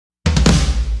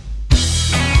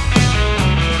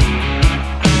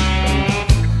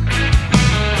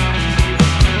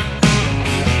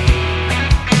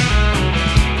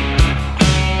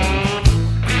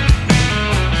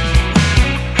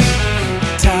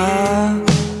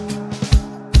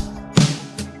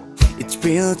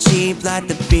real cheap like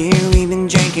the beer we've been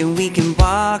drinking. We can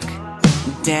walk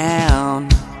down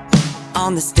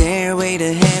on the stairway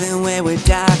to heaven where we're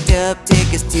docked up.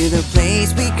 Take us to the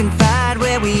place we confide,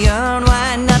 where we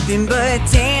unwind. Nothing but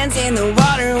tans in the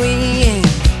water we in.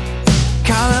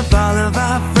 Call up all of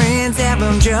our friends, have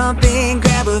them jump in,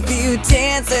 grab a few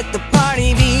tents, let the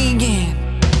party begin.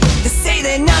 They say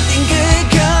that nothing good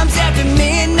comes after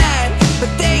midnight,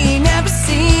 but they ain't never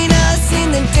seen us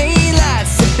in the daylight.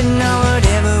 Sipping on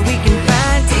whatever we can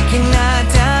find, taking our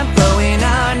time, blowing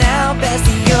on out past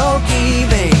the Okie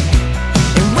Bay.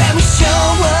 And when we show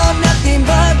up, nothing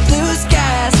but blue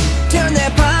skies. Turn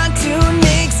that pontoon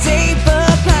mixtape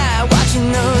up high, watching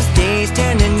those days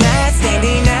turn to night,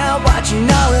 standing out, watching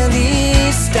all of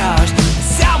these stars.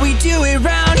 That's how we do it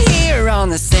round here on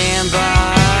the Sandbar.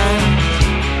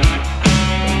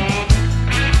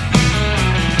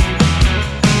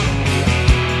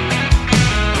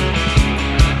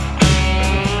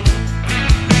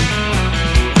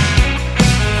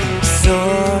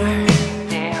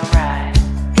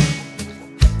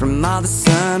 From all the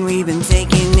sun we've been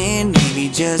taking in, maybe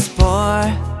just pour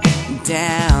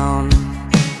down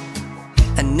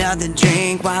another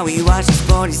drink while we watch these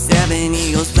 47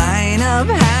 eagles flying up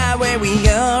high, where we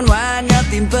unwind.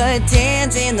 Nothing but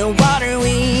tans in the water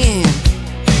we in.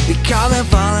 We call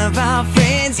up all of our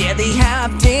friends, yeah, they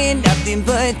hopped in. Nothing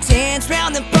but tans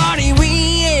round the party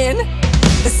we in.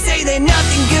 They say that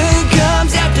nothing good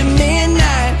comes after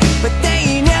midnight, but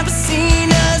they ain't never seen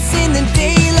us in the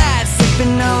daylight.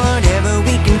 Sipping on whatever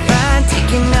we can find,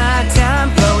 taking our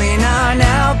time, blowing on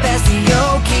out